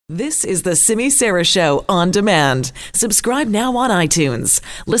This is the Simi Sara Show on demand. Subscribe now on iTunes.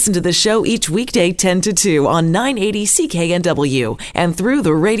 Listen to the show each weekday 10 to 2 on 980 CKNW and through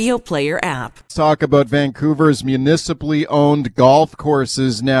the Radio Player app. Let's talk about Vancouver's municipally owned golf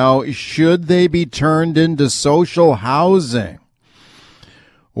courses now. Should they be turned into social housing?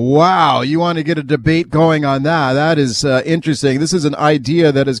 Wow, you want to get a debate going on that. That is interesting. This is an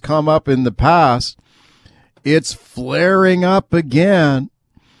idea that has come up in the past. It's flaring up again.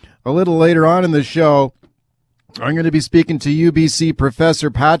 A little later on in the show, I'm going to be speaking to UBC Professor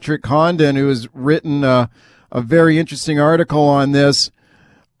Patrick Condon, who has written a very interesting article on this,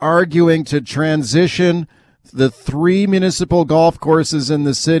 arguing to transition the 3 municipal golf courses in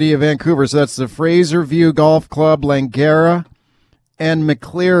the city of Vancouver. So that's the Fraser View Golf Club, Langara, and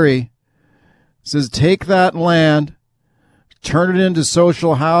McCleary. Says take that land, turn it into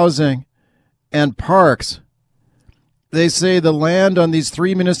social housing and parks. They say the land on these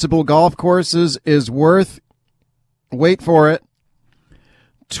 3 municipal golf courses is worth, wait for it,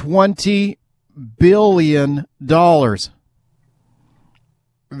 $20 billion.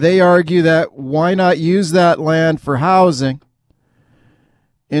 They argue that why not use that land for housing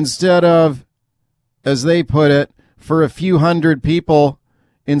instead of, as they put it, for a few hundred people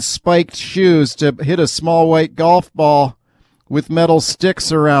in spiked shoes to hit a small white golf ball with metal sticks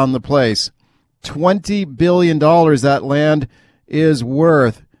around the place. $20 billion that land is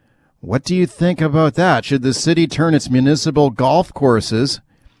worth. What do you think about that? Should the city turn its municipal golf courses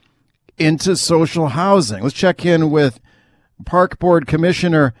into social housing? Let's check in with Park Board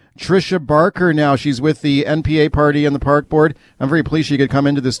Commissioner Tricia Barker now. She's with the NPA party and the Park Board. I'm very pleased she could come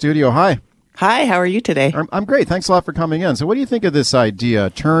into the studio. Hi. Hi, how are you today? I'm great. Thanks a lot for coming in. So what do you think of this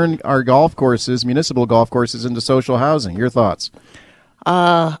idea? Turn our golf courses, municipal golf courses, into social housing. Your thoughts?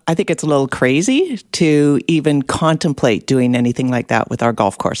 I think it's a little crazy to even contemplate doing anything like that with our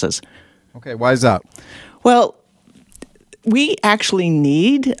golf courses. Okay, why is that? Well, we actually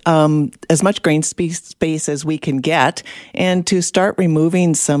need as much green space as we can get, and to start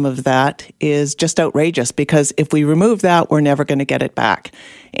removing some of that is just outrageous, because if we remove that, we're never going to get it back.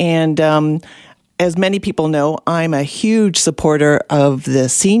 And as many people know, I'm a huge supporter of the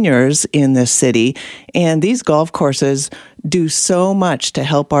seniors in this city, and these golf courses do so much to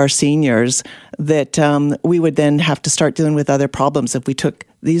help our seniors that we would then have to start dealing with other problems if we took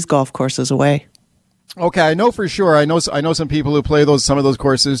these golf courses away. Okay, I know for sure. I know some people who play some of those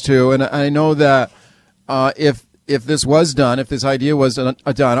courses too, and I know that if this was done, if this idea was done,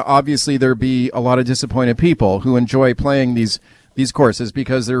 obviously there'd be a lot of disappointed people who enjoy playing these courses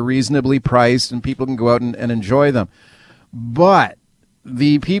because they're reasonably priced and people can go out and enjoy them. But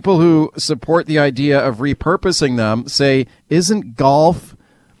the people who support the idea of repurposing them say, isn't golf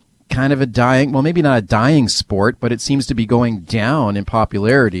kind of a dying, well, maybe not a dying sport, but it seems to be going down in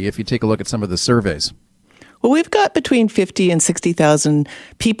popularity if you take a look at some of the surveys? Well, we've got between 50 and 60,000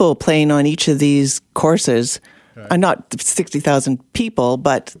 people playing on each of these courses. Okay. Not 60,000 people,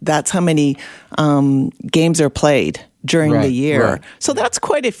 but that's how many games are played during the year. Right. So that's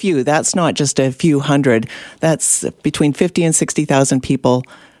quite a few. That's not just a few hundred. That's between 50 and 60,000 people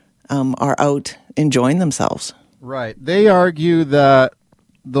are out enjoying themselves. Right. They argue that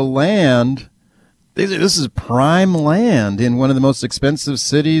the land, this is prime land in one of the most expensive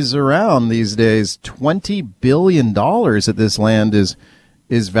cities around these days. $20 billion that this land is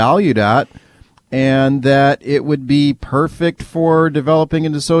valued at, and that it would be perfect for developing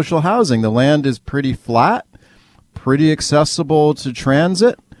into social housing. The land is pretty flat, pretty accessible to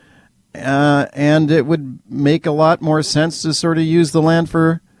transit, and it would make a lot more sense to sort of use the land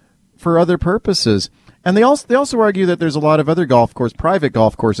for other purposes. And they also argue that there's a lot of other private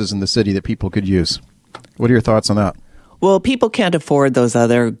golf courses in the city that people could use. What are your thoughts on that? Well, people can't afford those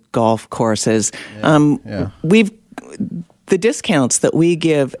other golf courses. The discounts that we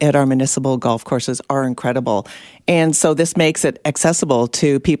give at our municipal golf courses are incredible. And so this makes it accessible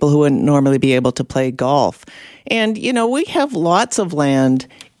to people who wouldn't normally be able to play golf. And, we have lots of land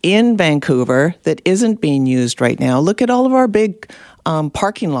in Vancouver that isn't being used right now. Look at all of our big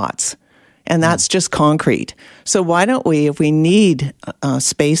parking lots. And that's just concrete. So why don't we, if we need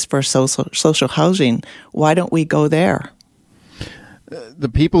space for social housing, why don't we go there? The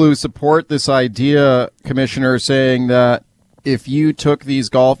people who support this idea, Commissioner, are saying that if you took these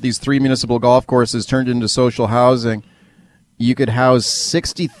 3 municipal golf courses, turned into social housing, you could house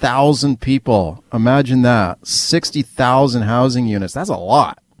 60,000 people. Imagine that. 60,000 housing units. That's a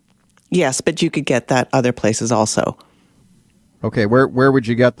lot. Yes, but you could get that other places also. Okay, where would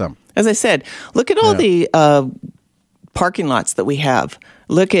you get them? As I said, look at all the parking lots that we have.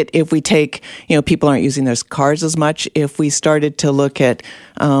 Look at if we take, people aren't using their cars as much. If we started to look at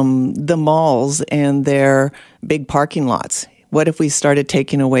the malls and their big parking lots, what if we started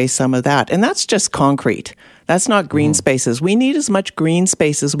taking away some of that? And that's just concrete. That's not green spaces. We need as much green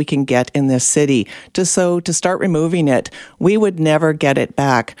space as we can get in this city. To start removing it, we would never get it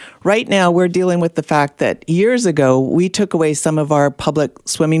back. Right now, we're dealing with the fact that years ago, we took away some of our public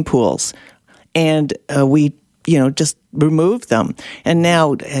swimming pools and we just removed them. And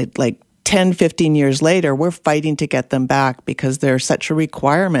now, like 10, 15 years later, we're fighting to get them back because they're such a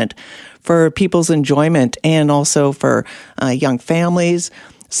requirement for people's enjoyment and also for young families.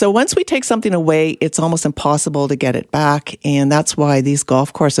 So once we take something away, it's almost impossible to get it back. And that's why these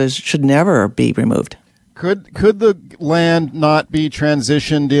golf courses should never be removed. Could the land not be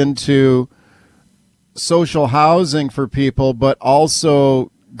transitioned into social housing for people, but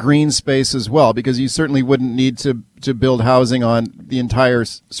also green space as well? Because you certainly wouldn't need to build housing on the entire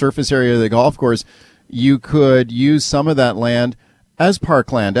surface area of the golf course. You could use some of that land as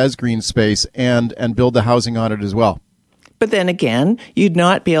parkland, as green space, and build the housing on it as well. But then again, you'd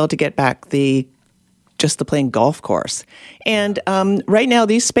not be able to get back just the plain golf course. And right now,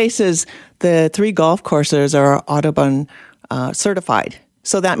 these spaces, the 3 golf courses are Audubon certified.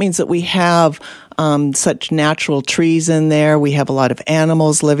 So that means that we have such natural trees in there. We have a lot of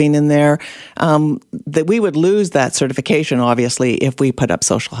animals living in there, that we would lose that certification, obviously, if we put up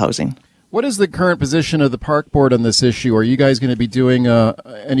social housing. What is the current position of the park board on this issue? Are you guys going to be doing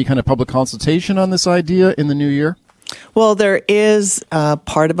any kind of public consultation on this idea in the new year? Well, there is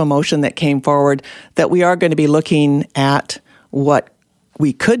part of a motion that came forward that we are going to be looking at what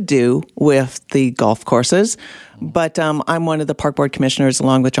we could do with the golf courses. But I'm one of the park board commissioners,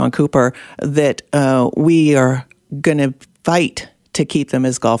 along with John Cooper, that we are going to fight to keep them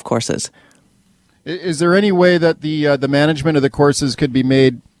as golf courses. Is there any way that the management of the courses could be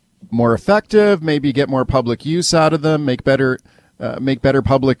made more effective, maybe get more public use out of them, make better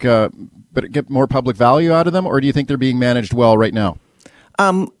public but get more public value out of them, or do you think they're being managed well right now?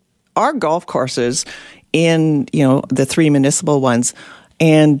 Our golf courses in, the 3 municipal ones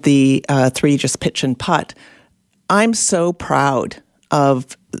and the 3 just pitch and putt, I'm so proud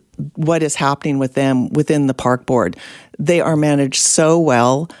of what is happening with them within the park board. They are managed so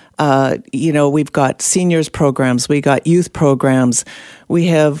well. We've got seniors programs, we got youth programs, we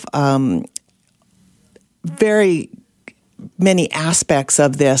have very many aspects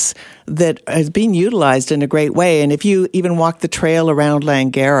of this that is being utilized in a great way. And if you even walk the trail around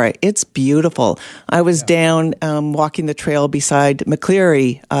Langara, it's beautiful. I was down walking the trail beside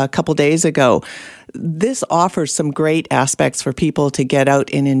McCleary a couple days ago. This offers some great aspects for people to get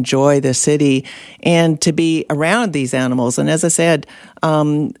out and enjoy the city and to be around these animals. And as I said,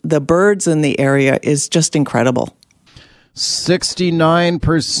 the birds in the area is just incredible.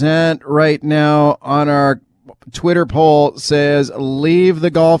 69% right now on our Twitter poll says leave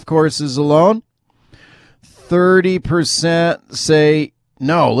the golf courses alone. 30% say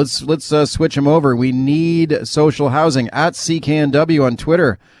no, let's switch them over. We need social housing. At CKNW on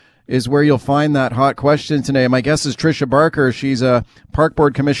Twitter is where you'll find that hot question today. My guest is Tricia Barker. She's a park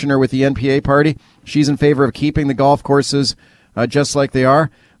board commissioner with the NPA party. She's in favor of keeping the golf courses just like they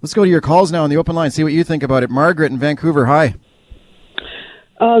are. Let's go to your calls now on the open line, see what you think about it. Margaret in Vancouver, hi.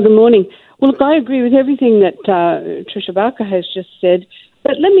 Good morning. Well, look, I agree with everything that Tricia Barker has just said,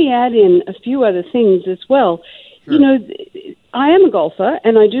 but let me add in a few other things as well. Sure. I am a golfer,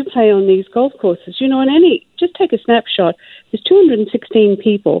 and I do play on these golf courses. Just take a snapshot. There's 216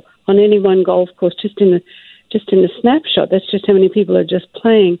 people on any one golf course, just in the snapshot. That's just how many people are just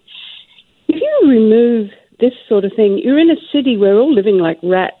playing. If you remove this sort of thing, you're in a city where we're all living like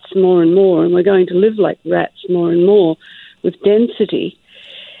rats more and more, and we're going to live like rats more and more with density.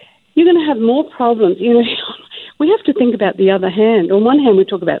 You're going to have more problems. We have to think about the other hand. On one hand, we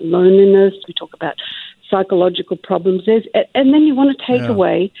talk about loneliness, we talk about psychological problems, and then you want to take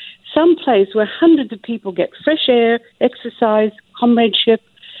away some place where hundreds of people get fresh air, exercise, comradeship,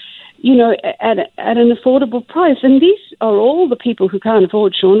 at an affordable price. And these are all the people who can't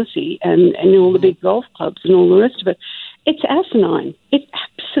afford Shaughnessy and all the big golf clubs and all the rest of it. It's asinine. It's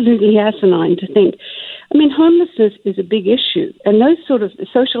absolutely asinine to think. Homelessness is a big issue, and those sort of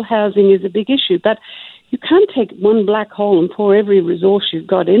social housing is a big issue, but you can't take one black hole and pour every resource you've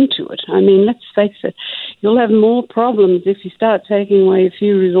got into it. Let's face it, you'll have more problems if you start taking away a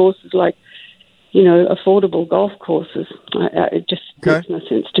few resources like, affordable golf courses. It just makes no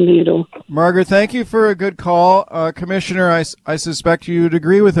sense to me at all. Margaret, thank you for a good call. Commissioner, I suspect you'd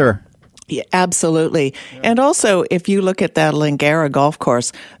agree with her. Yeah, absolutely. Yeah. And also, if you look at that Langara golf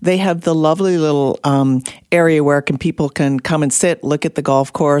course, they have the lovely little area where people can come and sit, look at the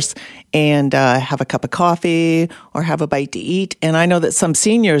golf course, and have a cup of coffee or have a bite to eat. And I know that some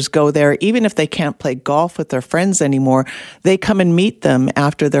seniors go there, even if they can't play golf with their friends anymore, they come and meet them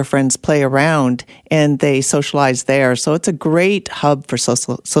after their friends play around, and they socialize there. So it's a great hub for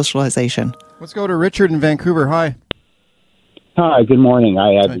socialization. Let's go to Richard in Vancouver. Hi. Hi, good morning.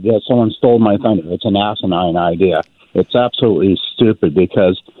 Someone stole my thunder. It's an asinine idea. It's absolutely stupid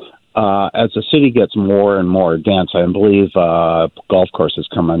because as the city gets more and more dense, I believe golf courses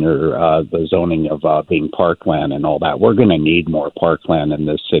come under the zoning of being parkland and all that. We're going to need more parkland in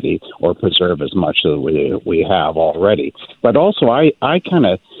this city, or preserve as much as we have already. But also, I kind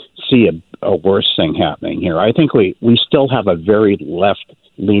of see a worse thing happening here. I think we still have a very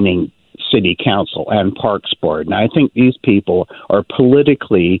left-leaning city council and parks board. And I think these people are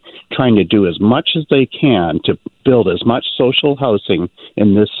politically trying to do as much as they can to build as much social housing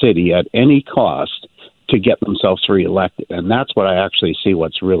in this city at any cost to get themselves reelected. And that's what I actually see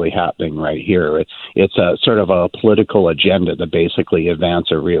what's really happening right here. It's a sort of a political agenda to basically advance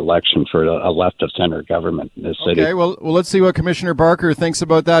a reelection for a left-of-center government in this city. Okay, well, let's see what Commissioner Barker thinks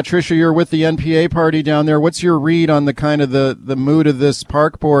about that. Tricia, you're with the NPA party down there. What's your read on the kind of the mood of this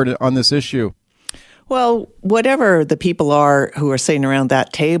park board on this issue? Well, whatever the people are who are sitting around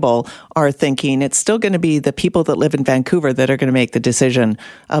that table are thinking, it's still going to be the people that live in Vancouver that are going to make the decision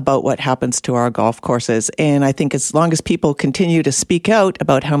about what happens to our golf courses. And I think as long as people continue to speak out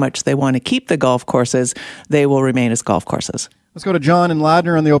about how much they want to keep the golf courses, they will remain as golf courses. Let's go to John and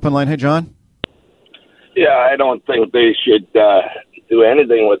Ladner on the open line. Hey, John. Yeah, I don't think they should do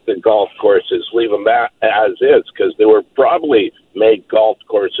anything with the golf courses. Leave them as is, because they were probably made golf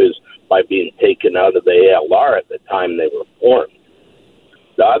courses by being taken out of the ALR at the time they were formed.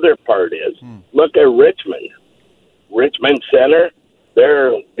 The other part is, look at Richmond. Richmond Center,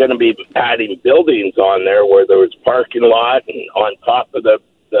 they're going to be adding buildings on there where there was parking lot and on top of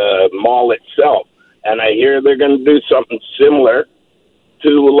the mall itself. And I hear they're going to do something similar to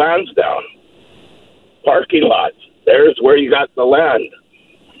Lansdowne. Parking lots. There's where you got the land.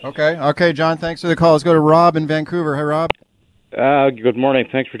 Okay, John, thanks for the call. Let's go to Rob in Vancouver. Hi, Rob. Good morning.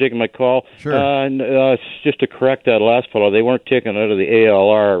 Thanks for taking my call. Sure. Just to correct that last fellow, they weren't taken out of the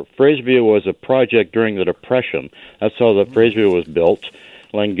ALR. Fraserview was a project during the Depression. That's how the Fraserview was built.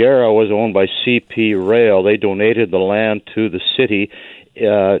 Langara was owned by CP Rail. They donated the land to the city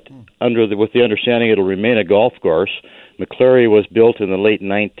with the understanding it'll remain a golf course. McCleary was built in the late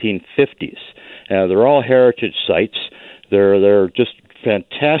 1950s. They're all heritage sites. They're just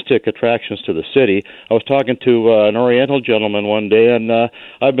fantastic attractions to the city. I was talking to an Oriental gentleman one day, and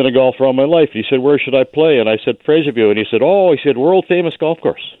I've been a golfer all my life. He said, "Where should I play?" And I said, "Fraserview." And he said, world famous golf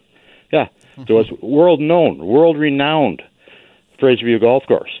course. Yeah, so it's world renowned Fraserview golf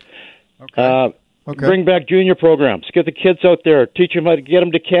course. Okay. Bring back junior programs. Get the kids out there. Teach them how to get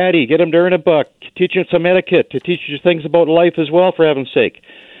them to caddy. Get them to earn a buck. Teach them some etiquette. To teach you things about life as well, for heaven's sake.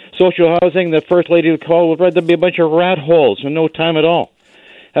 Social housing, the first lady would call, would rather be a bunch of rat holes in no time at all.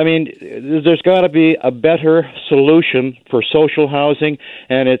 I mean, there's got to be a better solution for social housing,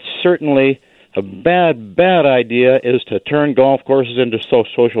 and it's certainly a bad idea is to turn golf courses into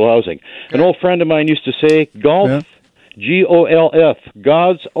social housing. Okay. An old friend of mine used to say, golf, Golf,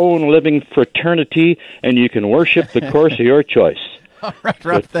 God's own living fraternity, and you can worship the course of your choice. All right,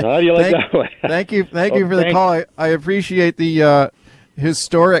 Rob. How do you like that one? Thank you for the call. I appreciate the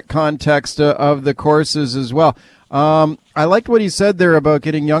historic context of the courses as well. I liked what he said there about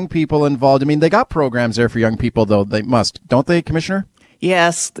getting young people involved. I mean, they got programs there for young people, though. They must, don't they, Commissioner?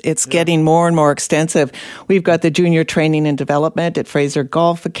 Yes, it's getting more and more extensive. We've got the junior training and development at Fraser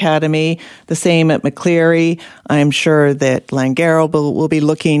Golf Academy, the same at McCleary. I'm sure that Langara will be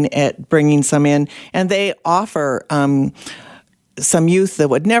looking at bringing some in. And they offer some youth that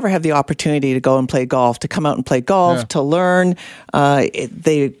would never have the opportunity to go and play golf, to come out and play golf, to learn.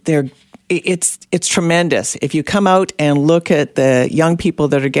 It's tremendous. If you come out and look at the young people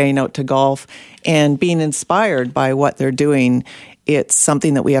that are getting out to golf and being inspired by what they're doing, it's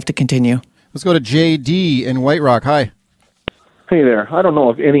something that we have to continue. Let's go to JD in White Rock. Hi. Hey there. I don't know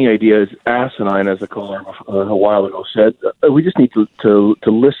if any idea is asinine, as a caller a while ago said. We just need to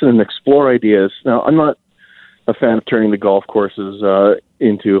listen and explore ideas. Now, I'm not a fan of turning the golf courses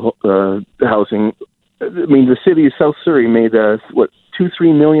into housing. I mean, the city of South Surrey made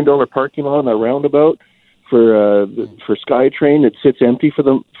 $2-3 million parking lot on a roundabout for SkyTrain. It sits empty for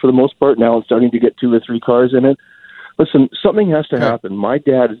the most part. Now it's starting to get 2 or 3 cars in it. Listen, something has to happen. My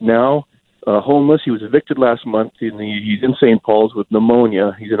dad is now homeless. He was evicted last month. He's in St. Paul's with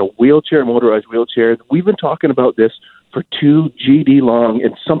pneumonia. He's in a wheelchair, motorized wheelchair. We've been talking about this for 2 GD long,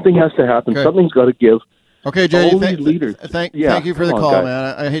 and something has to happen. Okay. Something's got to give. Okay, Jay, leaders. Thank you for the call,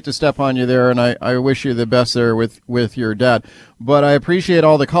 man. I hate to step on you there, and I wish you the best there with your dad. But I appreciate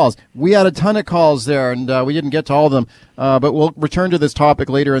all the calls. We had a ton of calls there, and we didn't get to all of them. But we'll return to this topic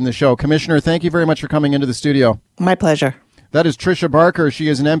later in the show. Commissioner, thank you very much for coming into the studio. My pleasure. That is Tricia Barker. She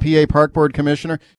is an MPA Park Board Commissioner.